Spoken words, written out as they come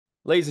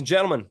Ladies and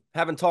gentlemen,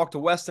 haven't talked to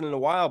Westin in a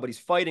while, but he's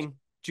fighting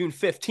June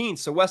 15th.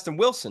 So Westin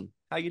Wilson,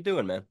 how you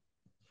doing, man?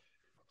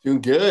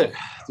 Doing good.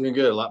 Doing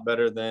good. A lot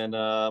better than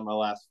my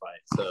last fight.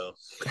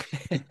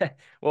 So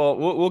Well,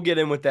 we'll get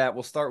in with that.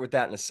 We'll start with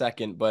that in a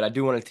second, but I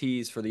do want to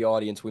tease for the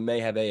audience. We may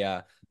have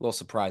a little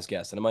surprise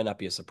guest, and it might not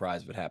be a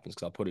surprise if it happens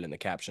because I'll put it in the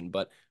caption.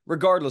 But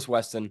regardless,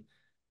 Weston,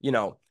 you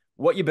know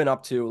what you've been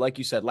up to. Like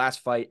you said, last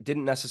fight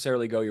didn't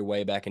necessarily go your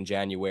way back in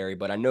January,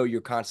 but I know you're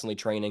constantly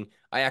training.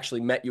 I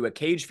actually met you at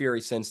Cage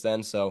Fury since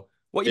then. So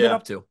what you been yeah.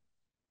 up to?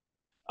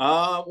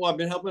 Well, I've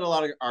been helping a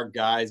lot of our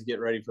guys get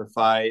ready for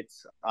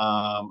fights.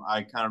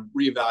 I kind of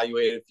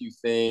reevaluated a few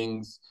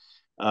things,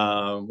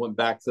 went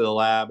back to the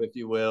lab, if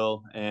you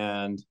will,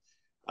 and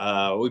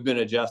we've been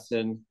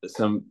adjusting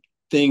some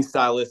things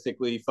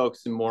stylistically,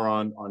 focusing more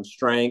on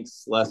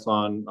strengths, less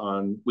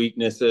on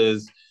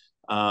weaknesses.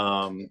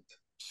 Um,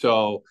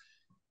 so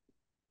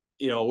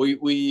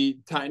we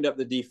tightened up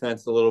the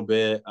defense a little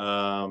bit.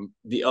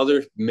 The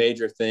other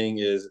major thing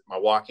is my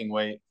walking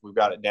weight. We've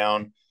got it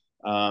down.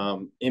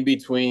 In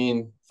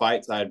between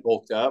fights, I had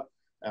bulked up.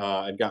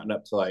 I'd gotten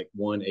up to like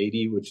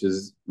 180, which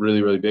is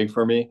really really big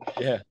for me.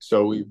 Yeah.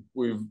 So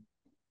we've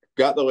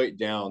got the weight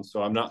down.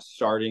 So I'm not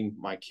starting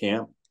my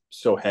camp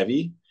so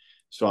heavy.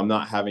 So I'm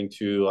not having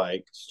to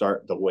like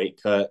start the weight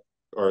cut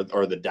or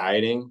the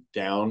dieting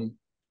down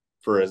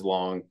for as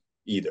long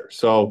either.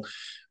 So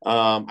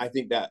I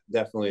think that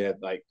definitely had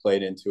like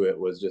played into it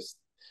was just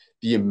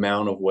the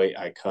amount of weight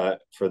I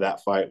cut for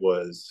that fight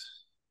was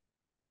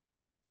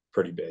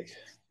pretty big.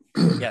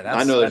 Yeah,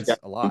 I know there's got that's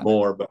a to be lot.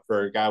 more, but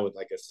for a guy with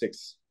like a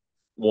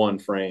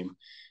 6'1" frame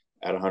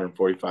at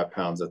 145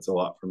 pounds, that's a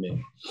lot for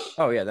me.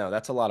 Oh yeah, no,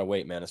 that's a lot of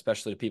weight, man,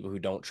 especially to people who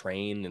don't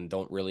train and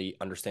don't really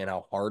understand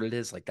how hard it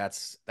is. Like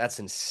that's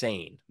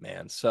insane,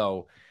 man.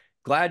 So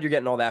glad you're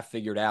getting all that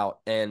figured out.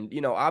 And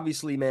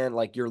obviously, man,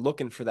 like you're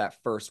looking for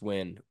that first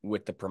win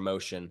with the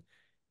promotion.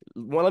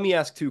 Well, let me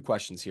ask two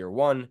questions here.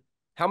 One,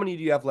 how many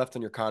do you have left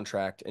on your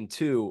contract? And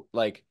two,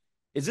 like,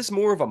 is this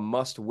more of a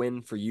must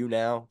win for you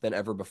now than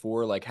ever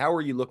before? Like, how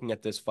are you looking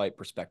at this fight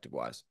perspective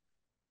wise?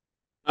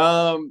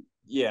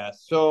 Yeah.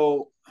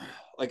 So,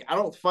 like, I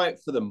don't fight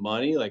for the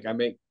money. Like, I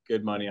make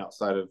good money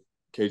outside of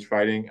cage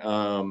fighting.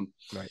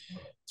 Right.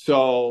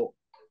 So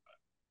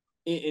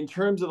in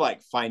terms of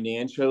like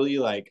financially,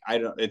 like I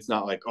don't. It's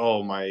not like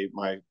oh my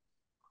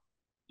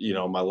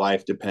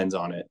life depends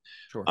on it.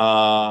 Sure.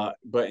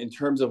 But in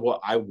terms of what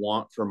I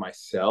want for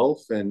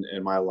myself and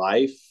my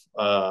life,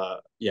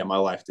 yeah, my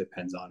life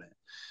depends on it.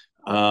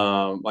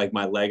 Like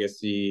my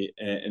legacy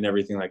and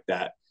everything like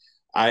that.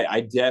 I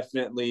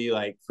definitely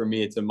like for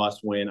me it's a must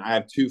win. I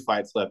have two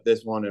fights left,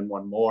 this one and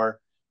one more.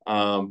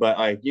 But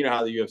like you know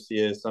how the UFC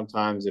is,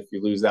 sometimes if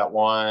you lose that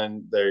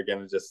one, they're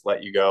gonna just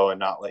let you go and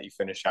not let you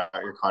finish out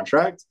your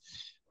contract.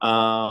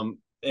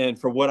 And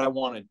for what I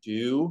want to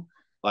do,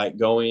 like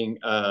going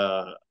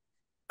oh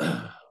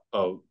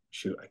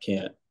shoot, I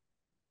can't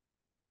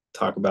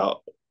talk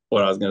about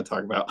what I was going to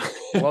talk about.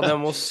 Well,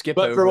 then we'll skip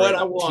But for over what it.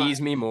 I want, Tease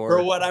me more.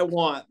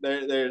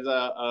 there's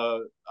a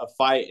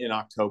fight in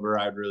October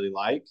I'd really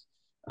like,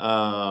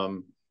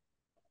 um,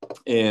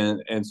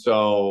 and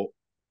so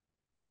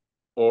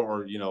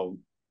or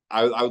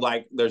I would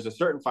like. There's a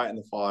certain fight in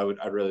the fall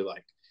I'd really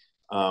like,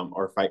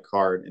 or a fight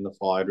card in the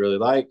fall I'd really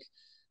like.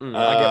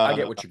 I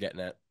get Uh, what you're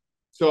getting at.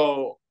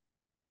 so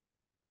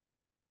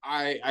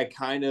I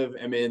kind of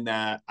am in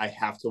that I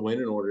have to win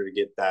in order to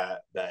get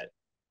that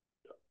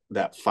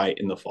fight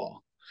in the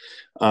fall.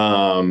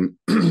 Um,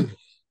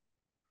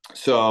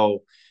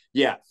 so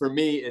yeah, for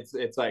me,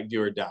 it's like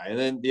do or die. And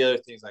then the other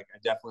things like I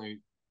definitely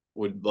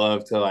would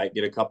love to like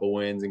get a couple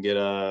wins and get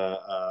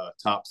a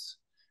tops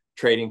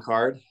trading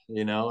card. I'd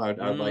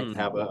like to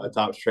have Mm. a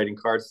tops trading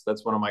card. So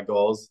that's one of my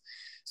goals.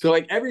 So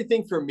like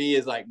everything for me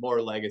is like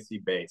more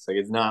legacy based. Like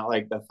it's not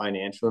like the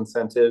financial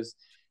incentives.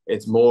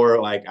 It's more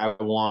like I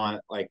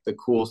want like the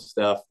cool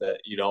stuff that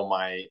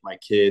my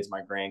kids,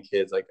 my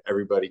grandkids, like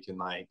everybody can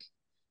like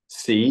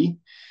see.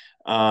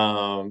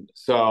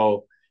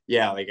 So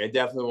yeah, like I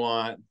definitely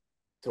want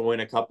to win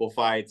a couple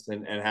fights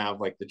and have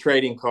like the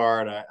trading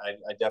card. I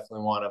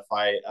definitely want to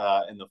fight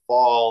in the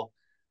fall.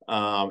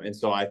 And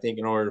so I think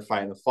in order to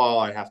fight in the fall,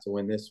 I have to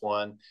win this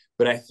one.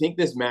 But I think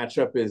this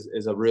matchup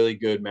is a really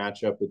good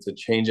matchup. It's a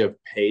change of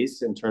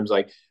pace in terms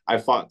like I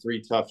fought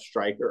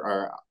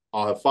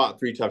I'll have fought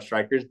three tough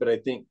strikers, but I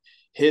think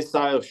his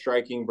style of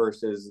striking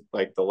versus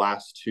like the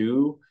last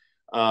two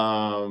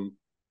um,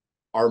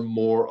 are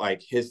more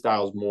like his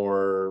style is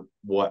more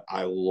what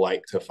I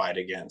like to fight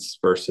against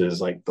versus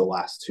like the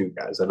last two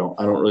guys. I don't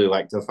really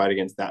like to fight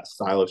against that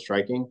style of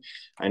striking.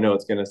 I know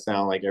it's gonna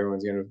sound like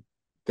everyone's gonna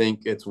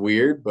think it's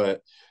weird,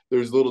 but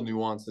there's little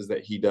nuances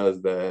that he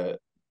does that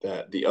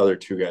the other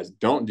two guys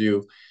don't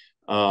do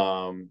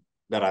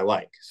that I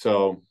like.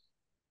 So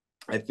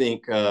I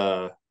think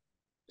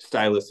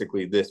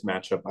stylistically this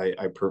matchup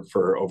I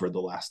prefer over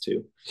the last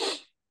two.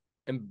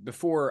 And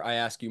before I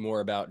ask you more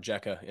about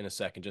Jekah in a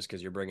second, just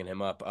because you're bringing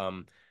him up,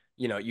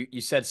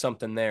 you said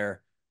something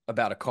there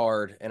about a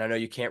card, and I know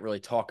you can't really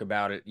talk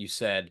about it. You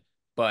said,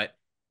 but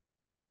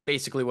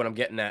basically what I'm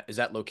getting at. Is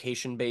that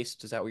location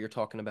based? Is that what you're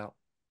talking about?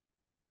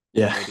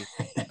 Yeah.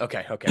 Maybe.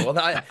 Okay. Okay. Well,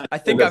 I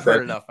should think have I've heard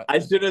said enough. I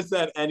should have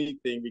said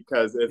anything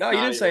because No, you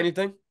didn't say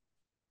anything.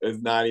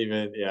 it's not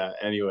even yeah.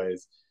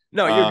 Anyways,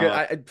 No, you're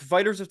good. um,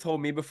 Fighters have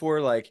told me before,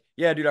 like,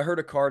 yeah, dude, I heard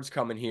a card's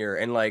coming here,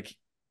 and like,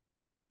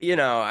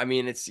 I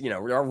mean, it's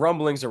our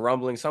rumblings are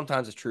rumbling.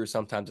 Sometimes it's true,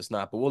 sometimes it's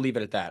not. But we'll leave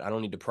it at that. I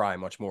don't need to pry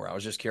much more. I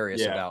was just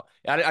curious yeah. about.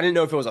 I didn't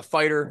know if it was a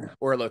fighter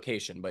or a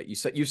location, but you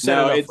said No,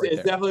 enough right it's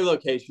there. definitely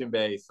location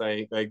based.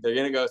 Like they're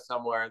gonna go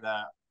somewhere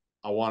that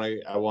I want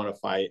to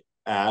fight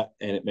at,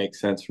 and it makes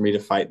sense for me to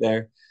fight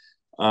there.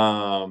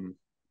 Um,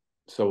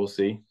 so we'll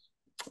see.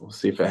 We'll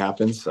see if it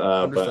happens.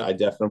 But Understood.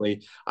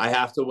 I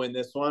have to win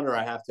this one, or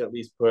I have to at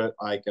least put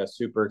like a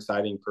super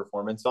exciting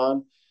performance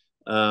on.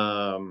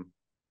 Um,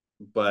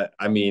 but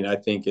I mean, I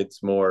think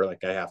it's more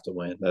like I have to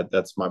win.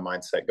 That's my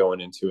mindset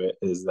going into it.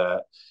 Is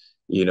that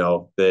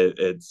that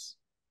it's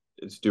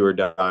do or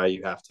die.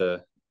 You have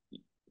to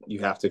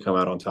come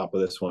out on top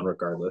of this one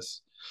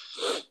regardless.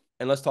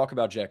 And let's talk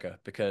about Jekah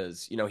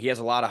because he has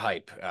a lot of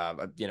hype.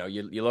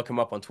 You look him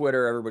up on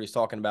Twitter. Everybody's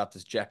talking about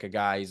this Jekah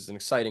guy. He's an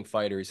exciting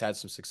fighter. He's had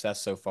some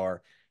success so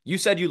far. You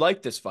said you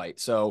liked this fight,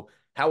 so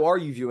how are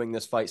you viewing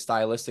this fight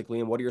stylistically,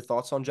 and what are your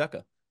thoughts on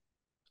Jekah?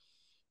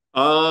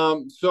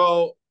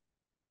 So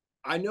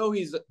I know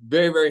he's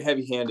very, very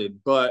heavy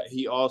handed, but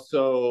he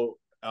also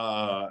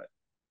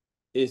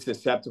is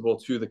susceptible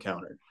to the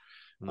counter.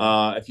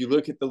 Hmm. If you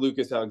look at the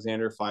Lucas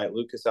Alexander fight,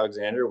 Lucas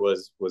Alexander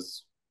was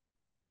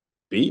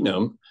beating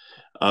him,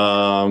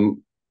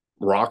 um,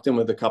 rocked him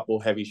with a couple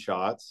heavy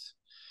shots.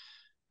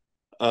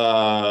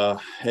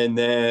 And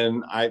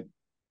then I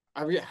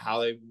forget how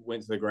they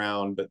went to the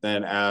ground, but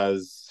then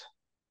as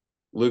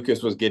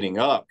Lucas was getting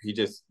up, he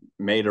just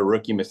made a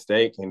rookie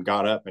mistake and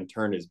got up and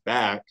turned his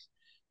back.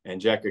 And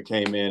Jeka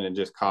came in and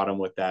just caught him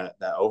with that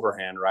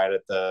overhand right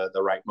at the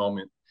right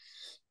moment.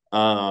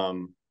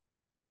 Um,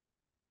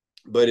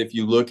 but if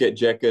you look at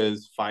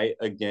Jeka's fight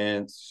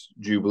against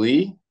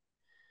Jubilee,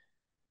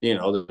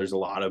 there's a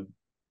lot of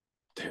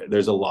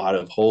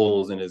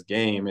holes in his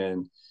game,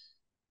 and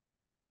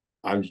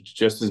I'm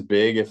just as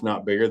big, if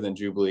not bigger, than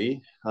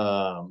Jubilee.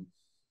 And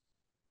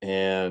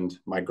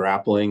my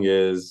grappling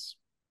is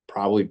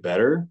probably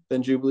better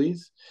than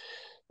Jubilee's.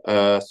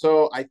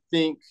 So I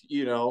think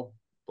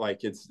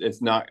like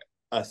it's not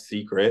a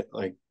secret.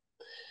 Like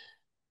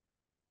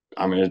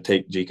I'm going to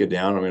take Jeka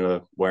down. I'm going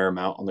to wear him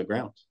out on the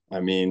ground.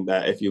 I mean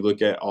that if you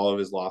look at all of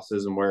his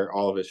losses and where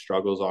all of his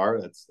struggles are,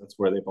 that's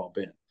where they've all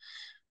been.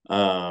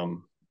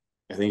 Um,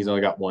 I think he's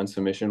only got one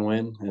submission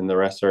win, and the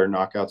rest are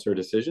knockouts or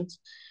decisions.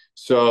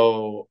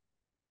 So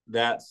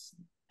that's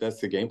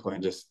the game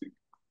plan. Just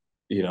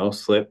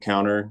slip,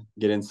 counter,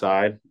 get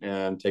inside,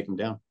 and take him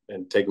down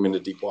and take him into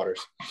deep waters.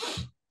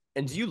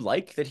 And do you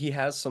like that he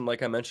has some,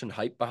 like I mentioned,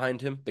 hype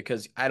behind him?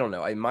 Because I don't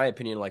know, in my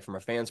opinion, like from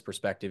a fan's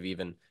perspective,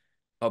 even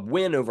a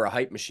win over a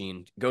hype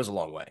machine goes a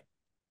long way.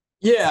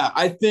 Yeah,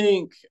 I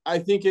think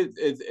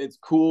it's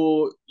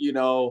cool.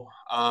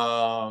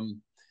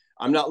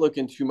 I'm not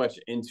looking too much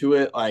into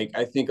it. Like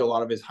I think a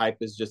lot of his hype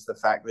is just the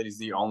fact that he's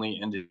the only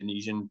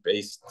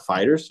Indonesian-based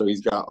fighter, so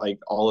he's got like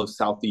all of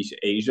Southeast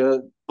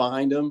Asia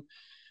behind him.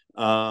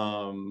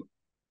 Um,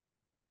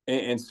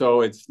 and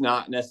so it's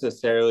not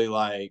necessarily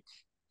like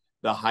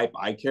the hype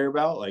I care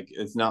about. Like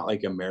it's not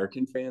like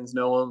American fans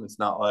know him. It's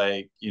not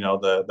like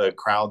the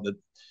crowd that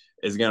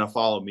is gonna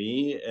follow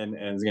me and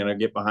is gonna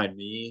get behind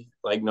me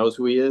like knows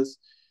who he is.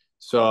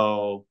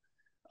 So,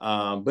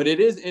 but it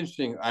is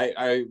interesting.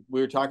 I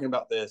we were talking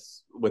about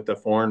this with the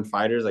foreign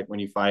fighters. Like when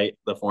you fight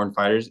the foreign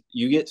fighters,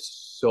 you get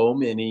so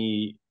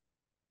many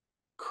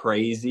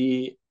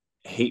crazy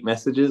hate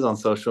messages on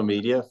social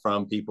media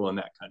from people in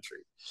that country.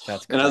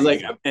 That's And I was like,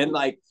 crazy. and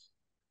like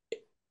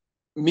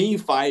me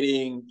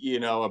fighting,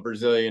 a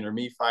Brazilian or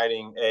me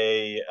fighting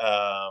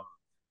an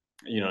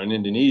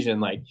Indonesian,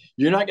 like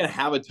you're not going to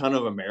have a ton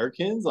of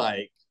Americans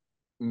like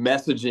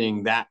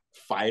messaging that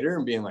fighter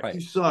and being like, Right.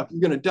 you suck,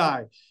 you're going to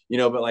die,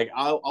 but like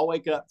I'll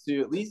wake up to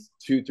at least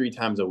 2-3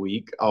 times a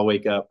week. I'll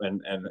wake up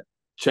and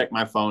check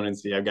my phone and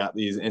see I've got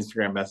these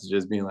Instagram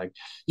messages being like,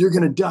 you're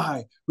going to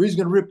die. We're going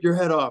to rip your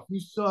head off. You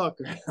suck.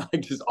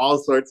 Like just all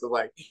sorts of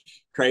like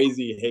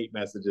crazy hate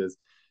messages.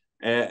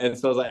 And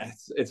so I was like,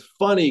 it's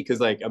funny because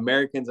like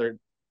Americans are,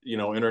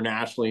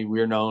 internationally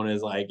we're known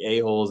as like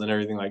a-holes and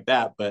everything like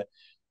that. But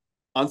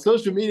on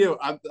social media,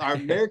 our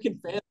American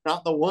fans are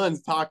not the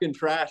ones talking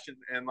trash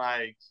and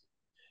like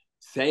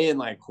saying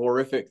like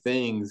horrific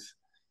things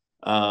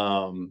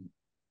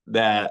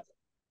that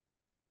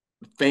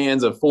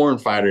fans of foreign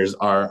fighters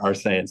are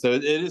saying. So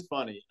it is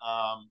funny.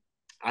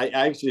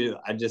 I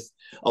just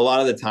a lot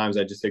of the times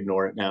I just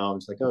ignore it now. I'm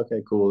just like,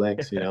 okay, cool,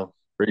 thanks,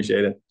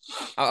 appreciate it.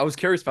 I was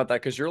curious about that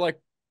because you're like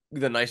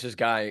the nicest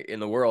guy in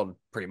the world,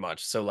 pretty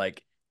much. So,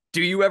 like,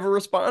 do you ever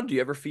respond? Do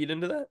you ever feed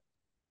into that?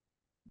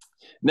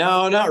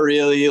 No, not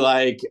really.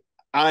 Like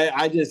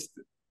I just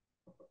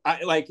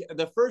I like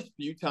the first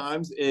few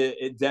times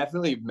it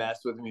definitely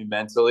messed with me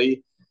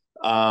mentally.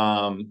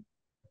 Um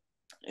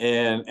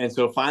and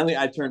so finally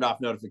I turned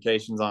off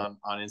notifications on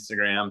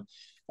Instagram.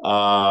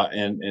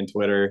 and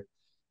Twitter,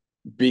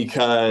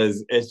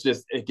 because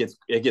it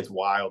gets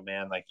wild,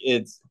 man. Like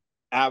it's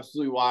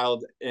absolutely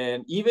wild.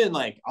 And even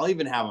like I'll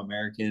even have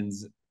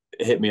Americans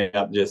hit me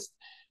up just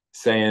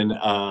saying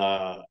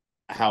how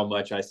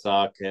much I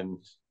suck, and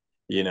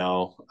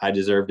I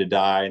deserve to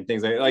die and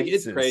things like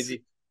it's Jesus.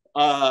 crazy.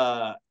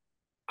 I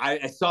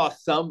saw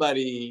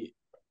somebody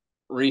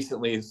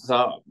recently,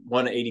 saw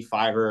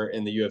 185er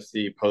in the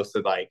UFC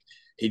posted like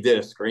he did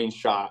a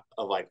screenshot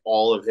of like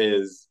all of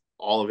his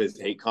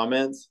hate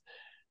comments,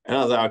 and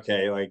I was like,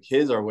 okay, like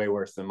his are way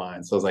worse than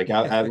mine. So I was like,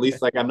 at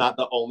least like I'm not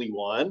the only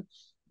one.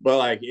 But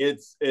like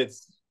it's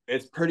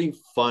pretty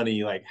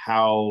funny like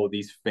how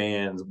these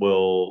fans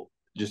will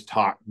just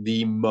talk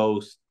the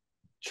most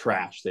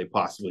trash they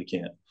possibly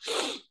can.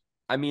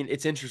 I mean,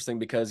 it's interesting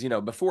because,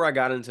 before I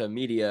got into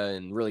media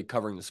and really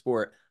covering the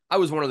sport, I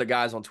was one of the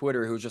guys on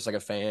Twitter who was just like a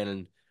fan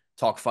and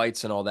talk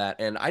fights and all that.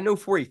 And I know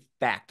for a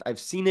fact, I've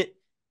seen it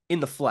in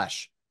the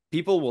flesh.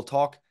 People will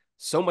talk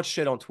so much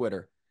shit on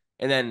Twitter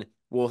and then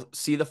we'll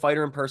see the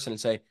fighter in person and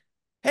say,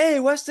 "Hey,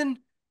 Westin,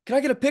 can I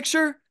get a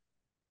picture?"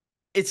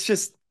 It's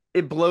just,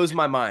 it blows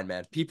my mind,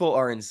 man. People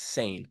are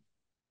insane.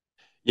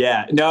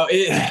 Yeah, no,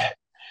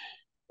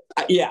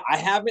 yeah, I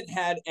haven't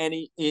had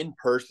any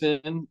in-person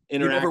You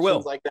never interactions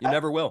will. like You that.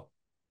 never will.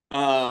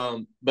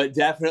 But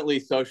definitely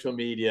social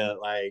media,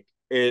 like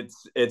it's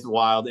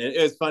wild. And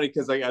it was funny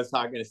because like I was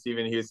talking to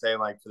Steven, he was saying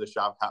like for the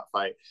Shavkat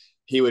fight,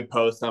 he would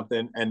post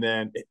something and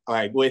then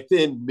like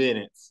within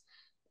minutes,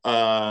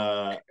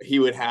 he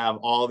would have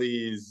all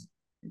these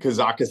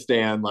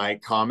Kazakhstan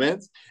like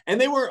comments, and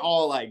they weren't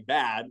all like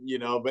bad,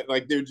 but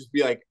like there would just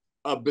be like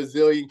a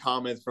bazillion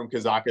comments from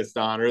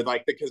Kazakhstan, or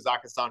like the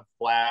Kazakhstan The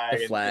flag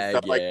and stuff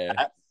flag, like yeah.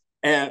 that.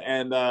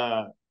 And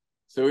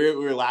so we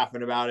were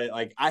laughing about it.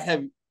 Like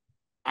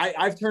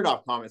I've turned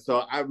off comments.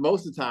 So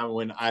most of the time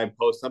when I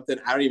post something,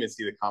 I don't even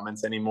see the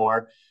comments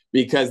anymore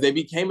because they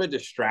became a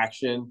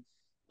distraction.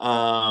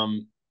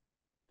 Um,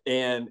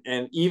 and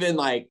even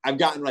like I've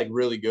gotten like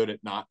really good at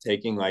not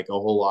taking like a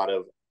whole lot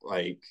of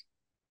like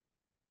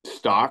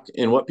stock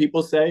in what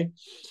people say.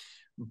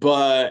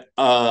 But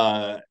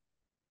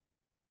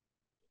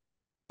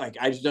like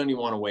I just don't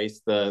even want to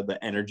waste the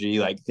energy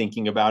like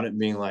thinking about it and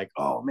being like,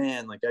 oh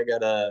man, like I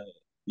gotta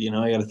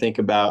think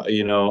about,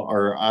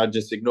 or I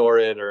just ignore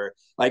it, or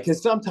like,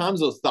 because sometimes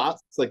those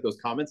thoughts, like those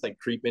comments, like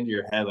creep into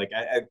your head. Like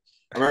I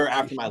remember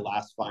after my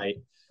last fight,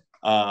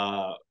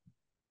 uh,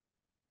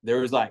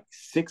 there was like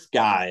six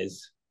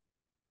guys,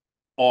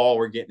 all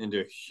were getting into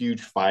a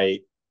huge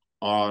fight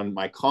on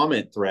my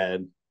comment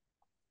thread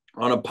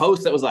on a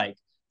post that was like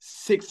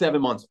 6, 7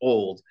 months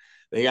old.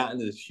 They got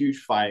into this huge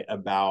fight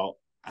about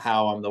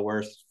how I'm the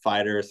worst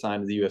fighter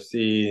assigned to the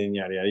UFC and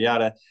yada yada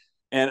yada.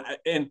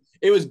 And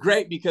it was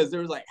great because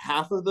there was like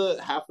half of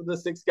the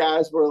six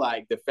guys were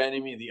like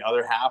defending me, the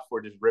other half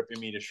were just ripping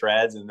me to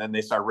shreds, and then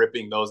they start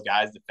ripping those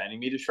guys defending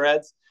me to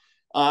shreds.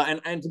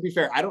 And to be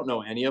fair, I don't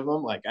know any of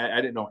them. Like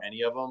I didn't know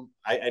any of them.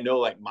 I know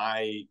like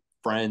my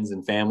friends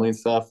and family and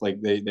stuff.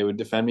 Like they would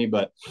defend me,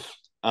 but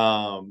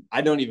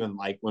I don't even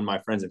like when my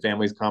friends and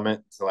families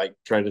comment to like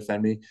try to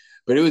defend me.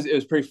 But it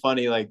was pretty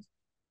funny. Like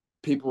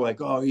people were like,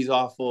 "Oh, he's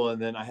awful,"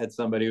 and then I had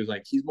somebody who was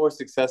like, "He's more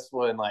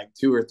successful in like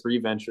 2 or 3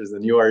 ventures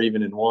than you are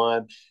even in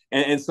one."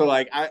 And so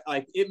like I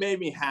like it made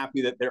me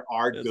happy that there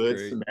are That's good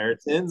great.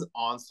 Samaritans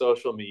on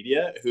social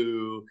media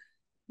who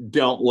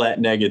don't let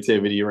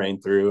negativity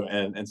reign through.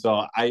 And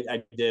so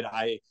I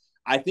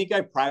think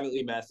I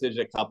privately messaged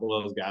a couple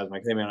of those guys. I'm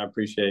like, hey man, I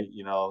appreciate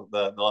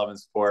the love and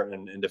support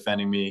and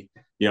defending me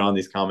on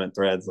these comment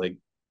threads. Like,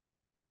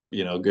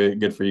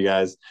 good for you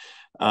guys.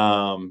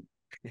 Um,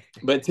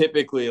 but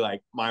typically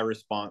like my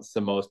response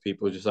to most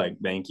people is just like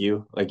thank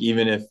you. Like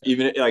even if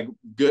like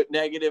good,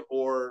 negative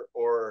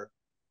or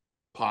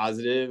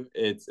positive,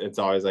 it's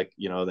always like,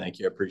 thank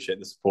you, I appreciate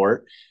the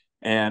support.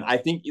 And I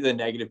think the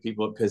negative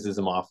people, it pisses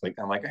them off. Like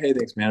I'm like, hey,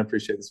 thanks man, I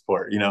appreciate the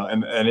support,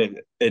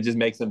 and it just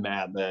makes them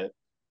mad that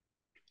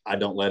I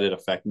don't let it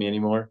affect me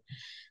anymore.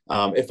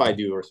 If I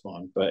do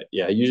respond, but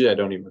yeah, usually I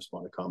don't even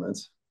respond to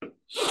comments.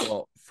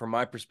 Well, from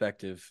my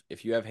perspective,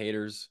 if you have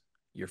haters,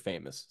 you're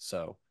famous.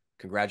 So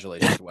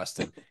congratulations,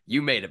 Weston.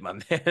 You made it, my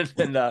man. And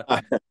I'm not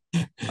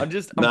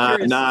curious. not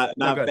No,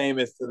 not good.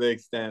 famous to the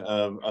extent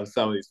of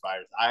some of these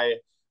fighters.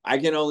 I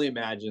can only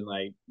imagine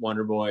like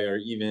Wonderboy, or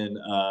even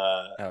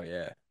Oh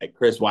yeah. like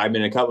Chris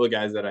Weidman, a couple of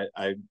guys that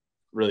I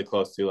really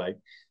close to, like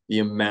the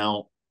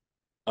amount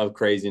of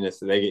craziness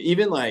that they get,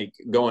 even like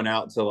going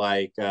out to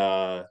like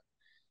a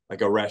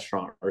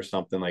restaurant or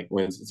something. Like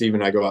when it's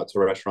even I go out to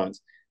restaurants,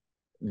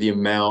 the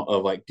amount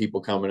of like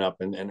people coming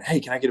up and hey,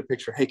 can I get a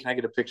picture? Hey, can I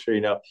get a picture?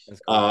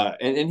 That's cool.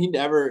 And he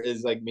never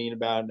is like mean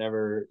about it,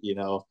 never,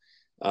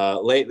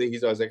 lately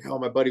he's always like, oh,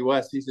 my buddy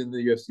Wes, he's in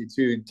the UFC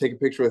too. Take a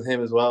picture with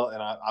him as well.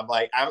 And I'm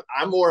like,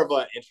 I'm more of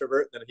an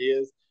introvert than he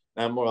is.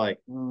 And I'm more like,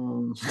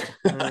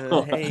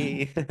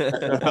 Hey.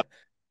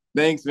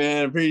 thanks,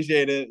 man,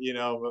 appreciate it.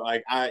 But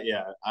like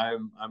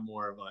I'm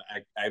more of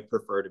a I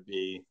prefer to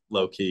be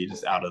low key,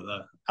 just out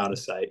of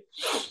sight.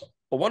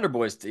 Well, Wonder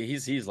Boy's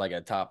he's like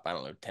a top, I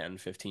don't know, 10,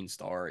 15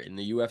 star in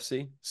the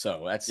UFC.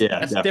 So Yeah, that's a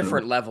definitely.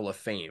 different level of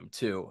fame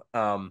too.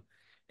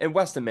 And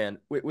Weston, man,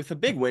 with a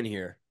big win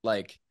here,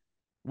 like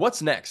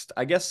what's next?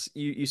 I guess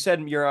you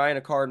said you're eyeing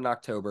a card in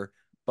October,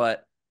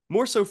 but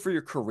more so for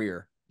your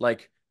career.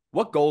 Like,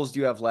 what goals do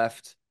you have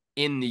left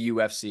in the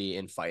UFC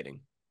in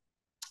fighting?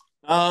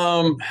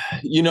 Um,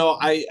 you know,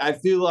 I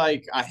feel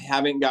like I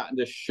haven't gotten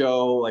to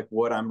show like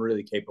what I'm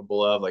really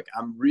capable of. Like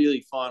I'm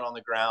really fun on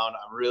the ground.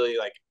 I'm really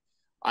like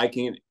I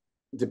can,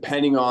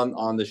 depending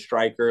on the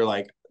striker,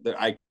 like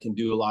that I can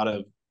do a lot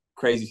of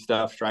crazy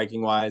stuff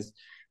striking wise.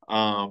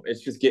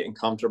 It's just getting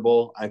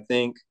comfortable. I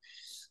think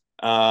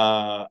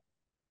uh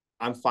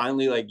I'm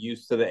finally like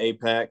used to the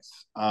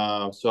apex.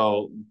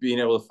 So being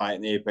able to fight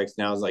in the apex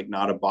now is like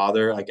not a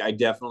bother. Like I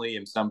definitely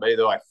am somebody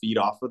though I feed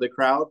off of the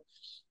crowd.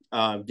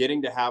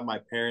 Getting to have my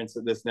parents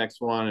at this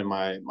next one and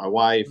my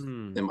wife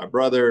Hmm. and my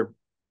brother,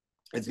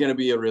 it's going to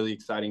be a really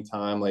exciting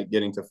time. Like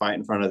getting to fight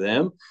in front of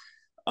them.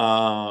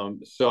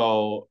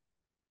 So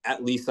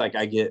at least like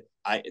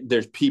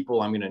there's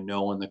people I'm going to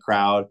know in the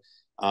crowd,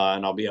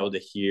 and I'll be able to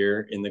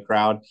hear in the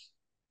crowd.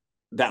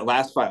 That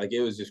last fight, like it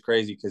was just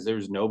crazy because there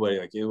was nobody.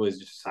 Like it was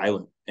just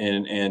silent,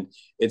 and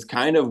it's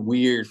kind of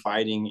weird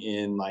fighting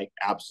in like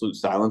absolute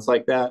silence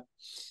like that.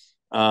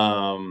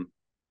 Um,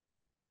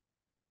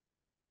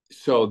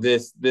 so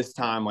this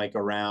time like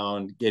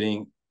around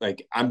getting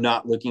like I'm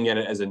not looking at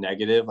it as a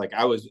negative. Like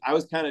I was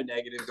kind of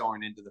negative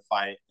going into the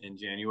fight in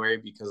January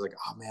because like,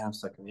 oh man, I'm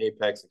stuck in the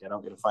apex. Like I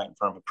don't get to fight in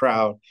front of a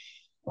crowd.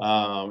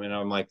 And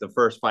I'm like the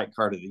first fight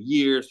card of the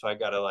year, so I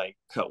gotta like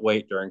cut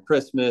weight during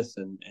Christmas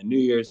and New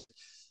Year's.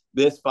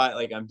 This fight,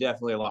 like I'm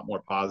definitely a lot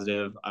more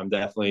positive. I'm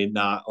definitely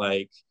not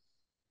like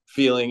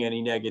feeling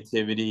any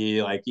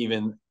negativity. Like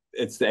even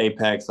it's the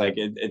apex, like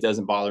it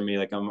doesn't bother me.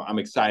 Like I'm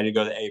excited to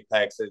go to the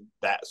apex.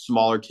 That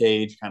smaller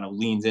cage kind of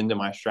leans into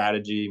my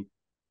strategy.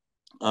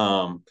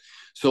 Um,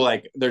 so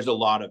like there's a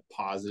lot of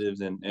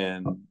positives and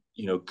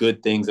you know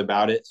good things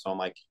about it. So I'm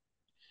like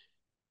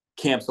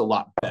camp's a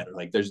lot better.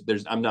 Like there's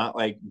I'm not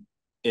like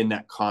in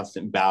that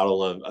constant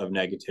battle of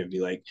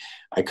negativity. Like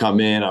I come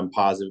in, I'm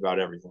positive about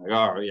everything. Like,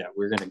 oh yeah,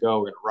 we're gonna go,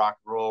 we're gonna rock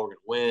and roll, we're gonna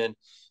win.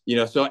 You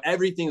know, so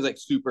everything's like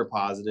super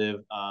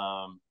positive.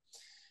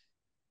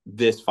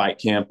 This fight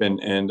camp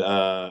and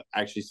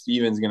actually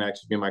Steven's gonna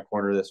actually be in my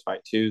corner this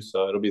fight too.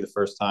 So it'll be the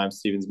first time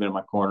Steven's been in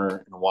my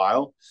corner in a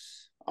while.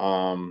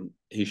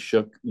 He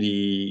shook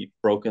the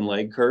broken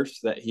leg curse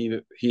that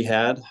he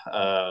had.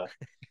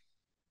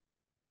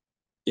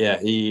 Yeah,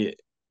 he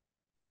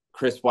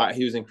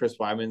was in Chris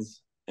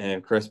Wyman's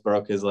and Chris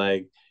broke his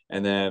leg,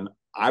 and then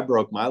I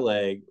broke my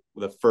leg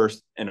the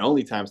first and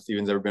only time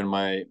Steven's ever been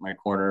in my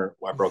corner.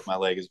 I broke my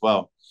leg as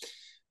well.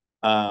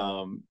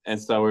 And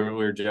so we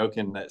were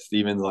joking that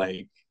Steven's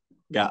like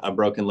got a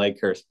broken leg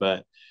curse,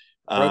 but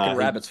Broken he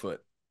rabbit's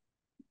foot.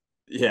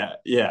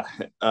 yeah.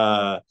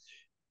 Uh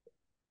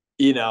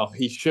you know,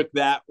 he shook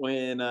that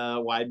when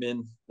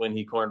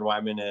he cornered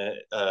Weidman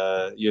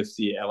at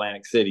UFC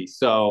Atlantic City.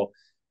 So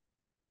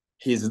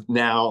he's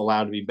now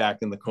allowed to be back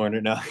in the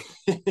corner now.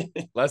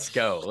 Let's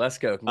go. Let's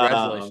go.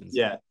 Congratulations.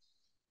 Yeah,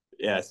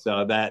 yeah.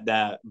 So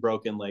that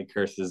broken leg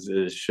curse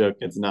is shook.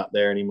 It's not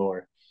there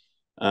anymore.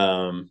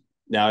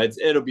 Now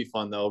it'll be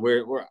fun though.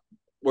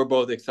 We're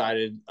both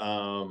excited.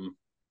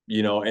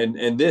 You know,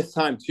 and this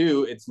time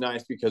too, it's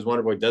nice because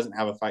Wonderboy doesn't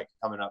have a fight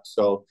coming up.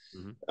 So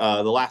Mhm.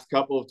 the last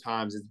couple of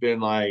times it's been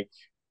like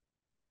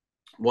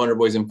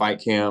Wonderboy's in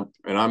fight camp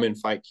and I'm in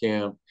fight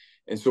camp.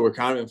 And so we're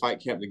kind of in fight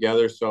camp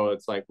together. So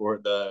it's like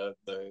we're the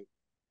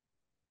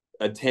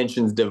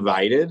attention's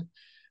divided.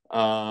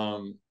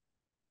 Um,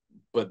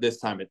 but this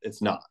time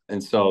it's not.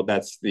 And so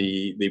that's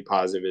the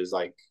positive is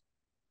like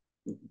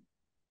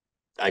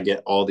I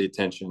get all the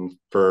attention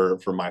for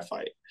my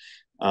fight.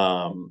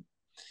 Um,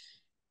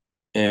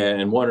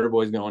 and Wonder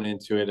Boy's going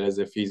into it as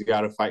if he's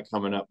got a fight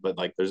coming up, but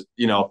like there's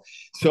you know,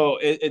 so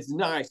it's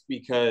nice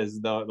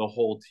because the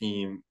whole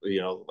team,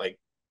 you know, like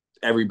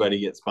everybody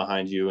gets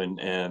behind you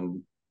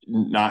and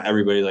not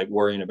everybody like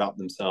worrying about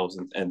themselves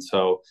and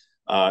so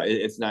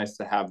it's nice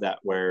to have that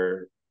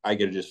where I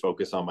get to just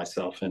focus on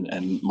myself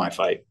and my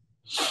fight.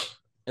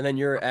 And then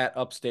you're at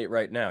Upstate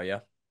right now, yeah?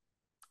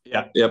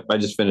 Yeah, yep. I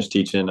just finished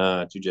teaching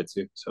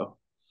jujitsu, so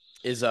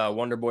Is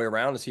Wonder Boy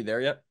around? Is he there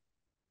yet?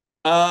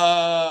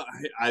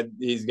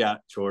 he's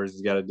got chores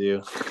he's got to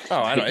do,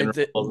 Oh, I pick and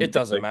don't. rolls It and things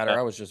doesn't like matter. that.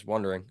 I was just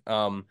wondering.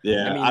 I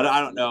Yeah, mean,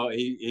 I don't know.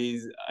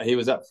 He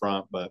was up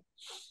front, but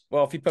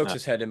well, if he pokes uh,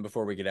 his head in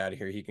before we get out of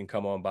here, he can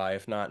come on by.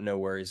 If not, no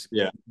worries.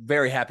 yeah,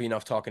 Very happy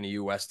enough talking to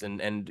you,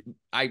 Weston. And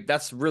I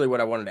that's really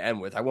what I wanted to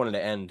end with. I wanted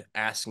to end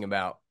asking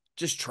about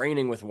just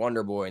training with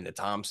Wonder Boy and the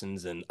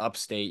Thompsons and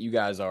Upstate. You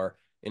guys are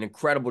an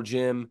incredible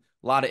gym,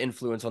 a lot of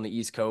influence on the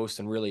East Coast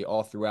and really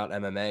all throughout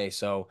MMA.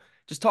 So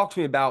just talk to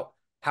me about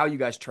how you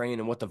guys train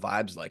and what the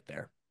vibe's like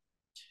there.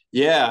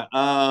 yeah.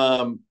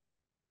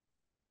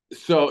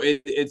 So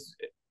it's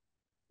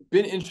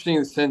been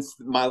interesting since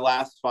my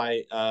last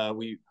fight.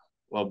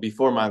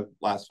 Before my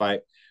last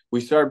fight,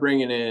 we started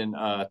bringing in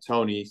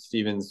Tony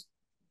Stevens'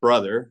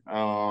 brother.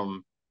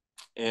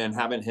 and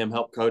having him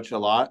help coach a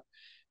lot.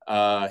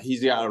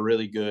 He's got a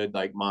really good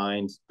like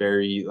mind,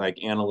 very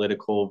like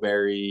analytical,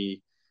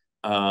 very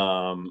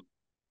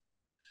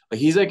like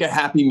he's like a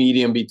happy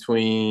medium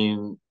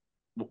between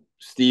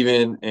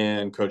Steven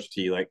and Coach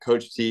T. Like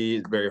Coach T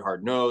is very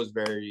hard nosed,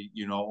 very,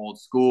 old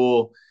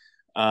school.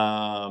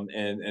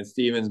 And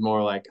Steven's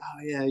more like,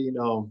 oh yeah,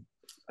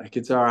 like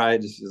it's all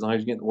right, just as long as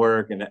you get to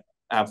work and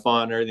have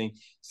fun and everything.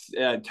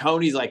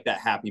 Tony's like that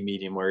happy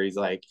medium where he's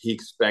like, he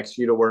expects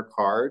you to work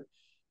hard,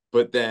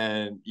 but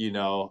then,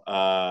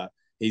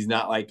 he's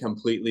not like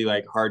completely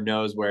like hard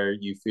nosed where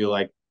you feel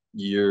like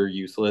you're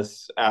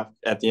useless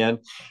at the end.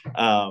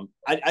 I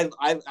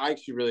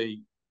actually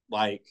really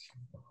like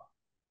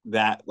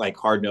that like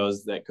hard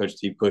nose that Coach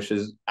T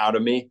pushes out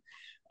of me.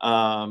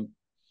 So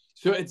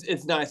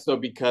it's nice though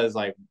because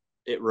like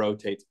it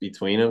rotates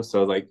between them.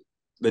 So like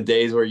the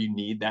days where you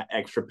need that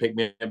extra pick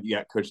me up, you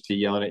got Coach T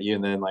yelling at you,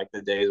 and then like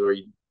the days where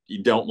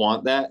you don't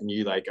want that and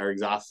you like are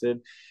exhausted,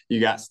 you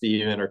got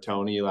Steven or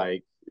Tony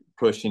like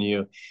pushing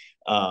you,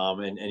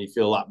 and you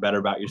feel a lot better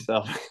about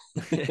yourself.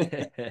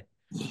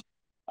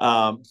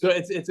 So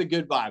it's a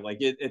good vibe. Like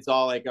it's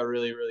all like a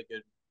really really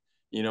good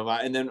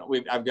vibe. And then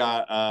I've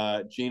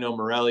got Gino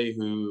Morelli,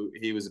 who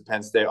he was a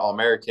Penn State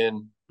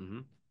All-American.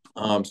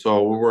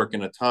 So we're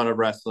working a ton of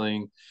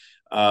wrestling,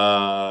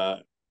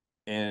 and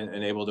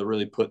able to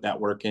really put that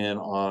work in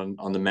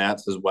on the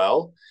mats as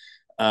well,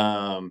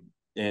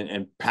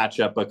 and patch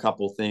up a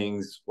couple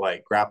things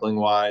like grappling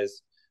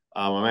wise.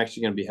 I'm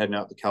actually going to be heading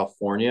out to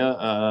California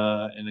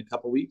in a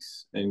couple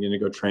weeks and going to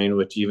go train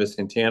with Jeka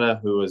Santana,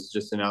 who was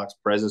just in Alex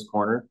Perez's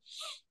corner.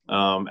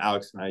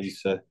 Alex and I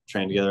used to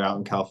train together out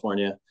in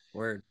California.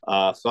 Word.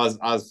 So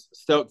I was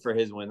stoked for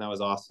his win. That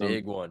was awesome.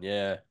 Big one,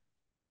 yeah.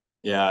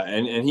 Yeah,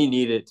 and he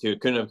needed it too.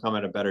 Couldn't have come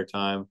at a better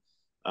time.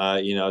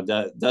 Does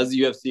the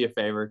UFC a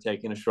favor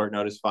taking a short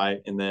notice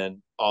fight and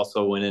then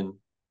also winning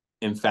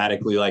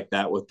emphatically like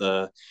that with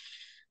the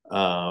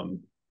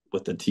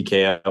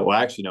TKO. Well,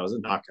 actually, no, it was a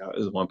knockout. It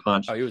was one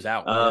punch. Oh, he was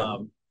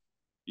out.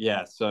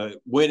 Yeah. So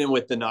winning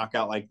with the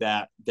knockout like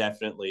that,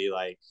 definitely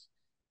like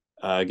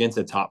against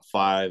a top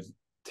 5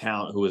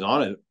 talent who was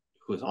on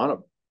a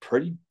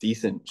pretty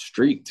decent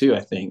streak too. I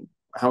think.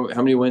 How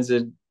many wins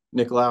did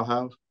Nicolau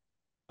have?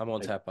 I'm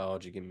on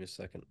Tapology. Give me a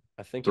second.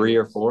 I think 3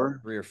 or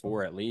 4. 3 or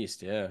 4 at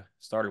least. Yeah.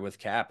 Started with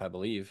Cap, I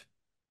believe.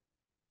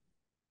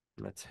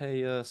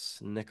 Mateus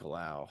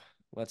Nicolau.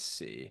 Let's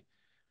see.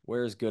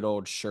 Where's good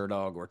old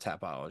Sherdog or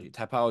Tapology?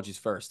 Tapology's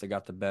first. They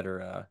got the better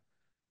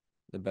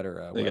they got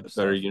web the better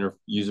stuff.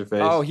 user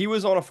face. Oh, he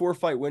was on a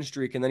 4-fight win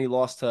streak and then he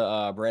lost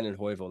to Brandon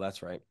Hoyvel.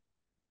 That's right.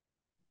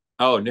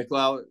 Oh,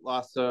 Nicolau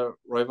lost to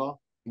Royval?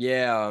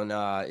 Yeah, on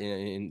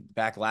in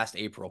back last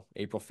April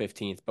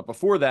 15th. But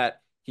before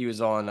that, he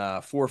was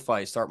on 4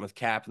 fights, starting with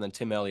Cap and then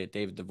Tim Elliott,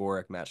 David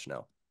Dvorak, Matt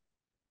Schnell.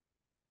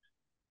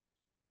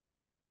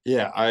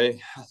 Yeah, I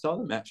saw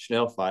the Matt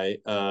Schnell fight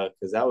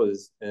because that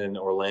was in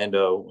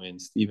Orlando when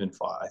Steven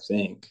fought, I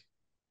think.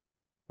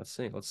 Let's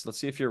see. Let's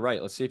see if you're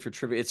right. Let's see if you're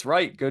trivia. It's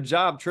right. Good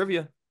job,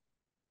 trivia.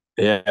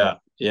 Yeah.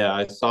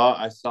 I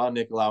saw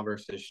Nicolau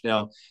versus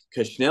Schnell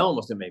because Schnell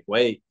almost didn't make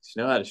weight.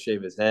 Schnell had to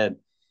shave his head.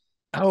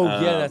 Oh,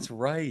 yeah, that's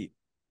right.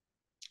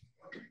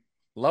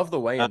 Love the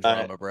weigh-in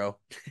drama, bro.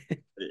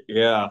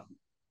 Yeah.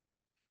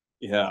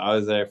 Yeah, I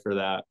was there for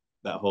that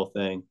whole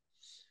thing.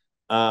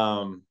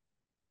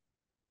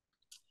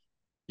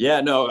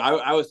 Yeah, no,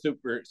 I was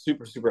super,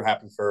 super, super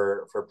happy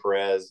for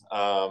Perez.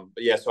 But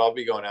yeah, so I'll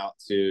be going out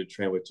to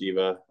train with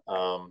Jiva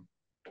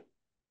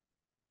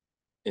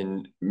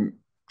in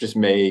just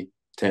May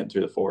 10th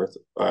through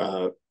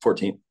the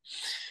 14th.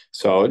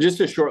 So just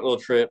a short little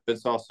trip.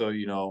 It's also,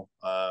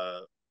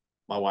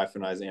 my wife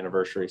and I's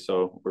anniversary.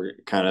 So we're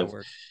kind of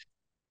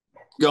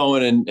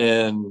going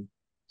and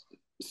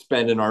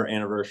spending our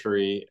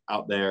anniversary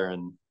out there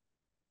and,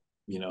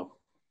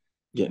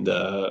 getting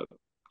to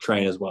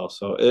train as well.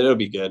 So it'll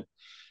be good.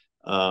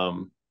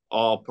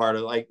 All part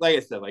of like I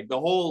said, like the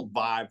whole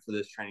vibe for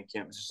this training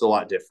camp is just a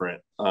lot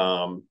different.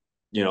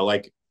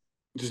 Like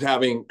just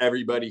having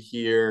everybody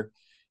here,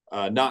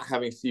 not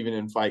having Steven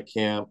in fight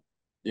camp,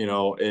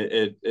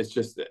 it's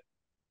just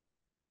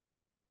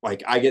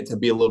like I get to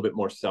be a little bit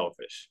more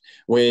selfish.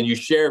 When you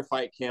share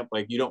fight camp,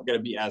 like you don't get to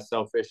be as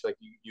selfish. Like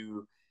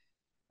you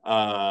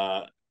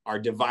are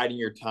dividing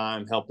your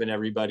time, helping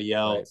everybody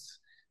else.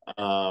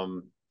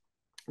 Right.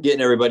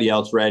 Getting everybody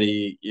else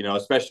ready,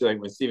 especially like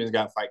when Steven's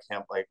got fight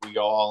camp, like we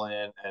go all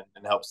in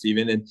and help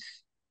Steven. And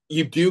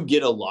you do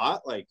get a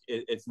lot. Like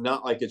it's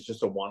not like it's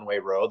just a one-way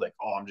road. Like,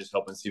 oh, I'm just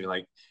helping Steven.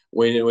 Like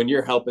when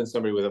you're helping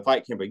somebody with a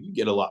fight camp, like you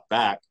get a lot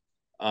back.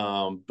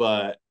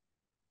 But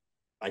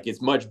like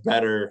it's much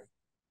better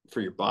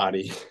for your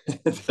body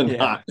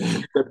not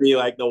to be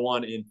like the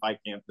one in fight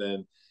camp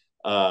than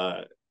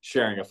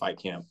sharing a fight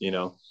camp,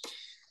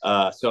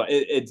 So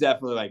it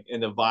definitely like in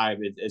the vibe,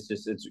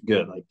 it's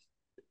good. Like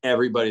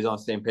everybody's on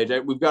the same page.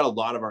 We've got a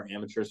lot of our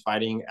amateurs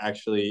fighting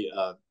actually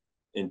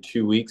in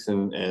 2 weeks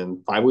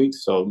and 5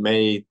 weeks. So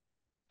May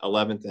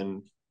 11th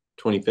and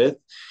 25th.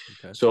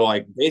 Okay. So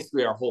like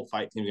basically our whole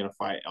fight team is going to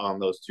fight on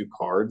those 2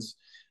 cards.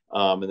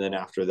 And then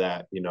after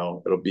that,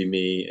 it'll be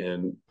me,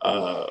 and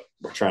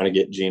we're trying to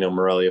get Gino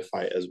Morelli a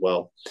fight as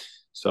well.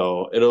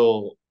 So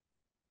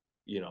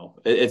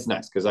it's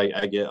nice because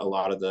I get a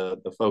lot of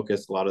the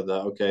focus, a lot of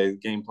the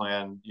game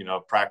plan.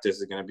 Practice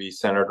is going to be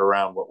centered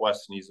around what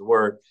Westin needs to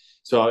work.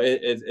 So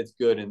it's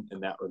good in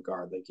that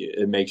regard. Like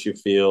it makes you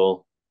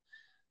feel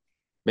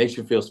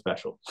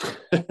special.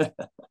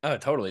 Oh,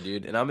 totally,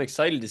 dude. And I'm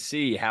excited to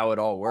see how it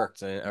all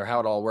works or how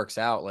it all works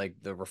out. Like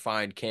the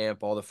refined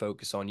camp, all the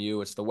focus on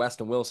you. It's the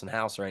Westin Wilson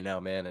house right now,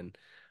 man. And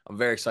I'm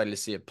very excited to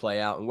see it play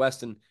out. And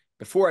Westin,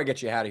 before I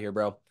get you out of here,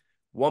 bro,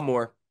 one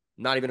more,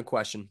 not even a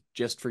question,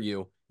 just for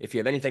you. If you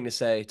have anything to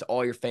say to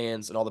all your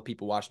fans and all the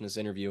people watching this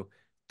interview,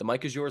 the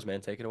mic is yours,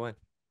 man. Take it away.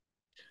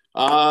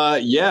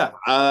 Yeah.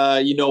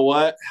 You know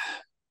what?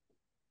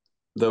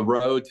 The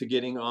road to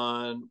getting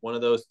on one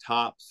of those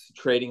Topps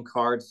trading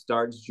cards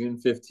starts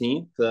June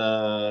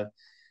 15th.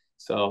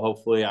 So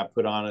hopefully I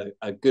put on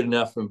a good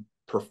enough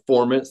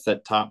performance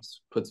that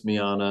Topps puts me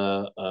on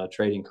a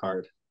trading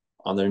card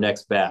on their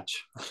next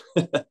batch.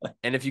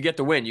 And if you get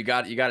the win, you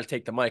got to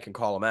take the mic and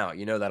call them out.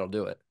 That'll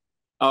do it.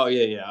 Oh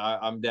yeah.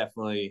 I'm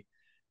definitely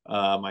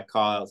my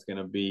call out's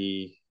gonna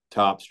be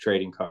Topps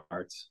trading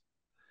cards.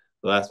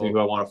 They'll ask me who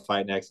I want to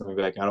fight next, and I'll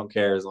be like, I don't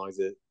care as long as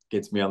it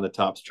gets me on the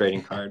Topps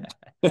trading card.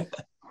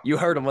 You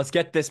heard him. Let's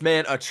get this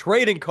man a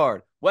trading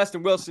card.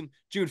 Westin Wilson,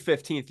 June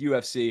 15th,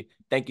 UFC.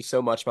 Thank you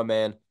so much, my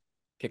man.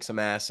 Kick some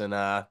ass, and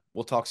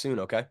we'll talk soon,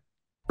 okay?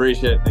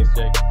 Appreciate it. Thanks,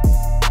 Jake.